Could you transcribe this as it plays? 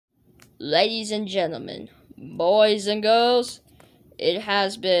Ladies and gentlemen, boys and girls, it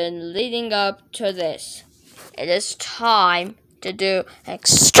has been leading up to this. It is time to do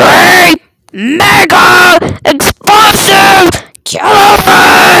extreme mega explosive killer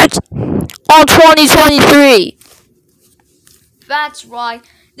rant on 2023. That's right,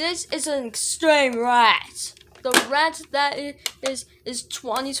 this is an extreme rant. The rant that is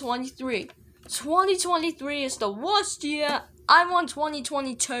 2023. 2023 is the worst year. I want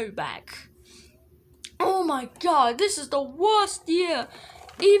 2022 back. Oh my god, this is the worst year.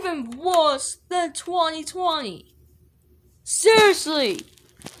 Even worse than 2020. Seriously.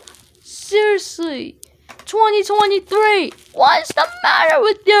 2023. What is the matter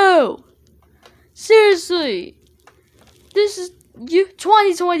with you? Seriously.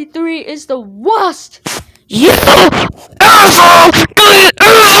 2023 is the worst year ever.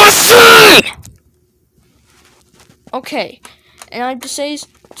 Okay, and I just say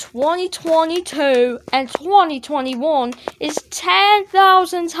 2022 and 2021 is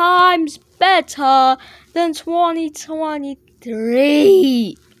 10,000 times better than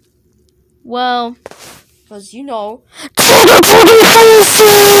 2023. Well, because you know,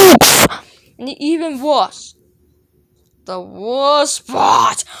 2024 and even worse. The worst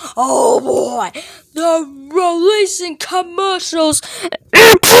part, oh boy, they're releasing commercials in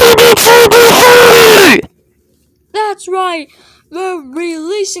 2023. That's right, they're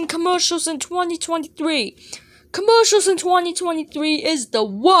releasing commercials in 2023. Commercials in 2023 is the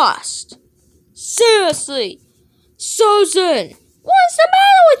worst. Seriously, Susan, what's the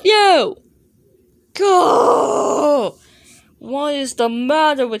matter with you? God, what is the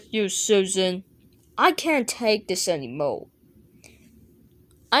matter with you, Susan? I can't take this anymore.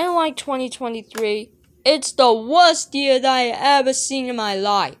 I don't like 2023. It's the worst year that I ever seen in my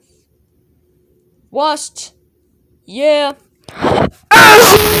life. Worst year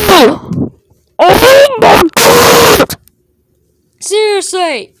ever! Oh my god!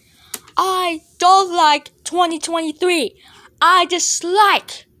 Seriously, I don't like 2023. I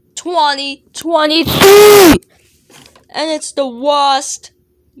dislike 2023. And it's the worst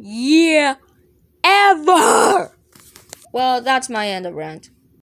year ever. Well, that's my end of rant.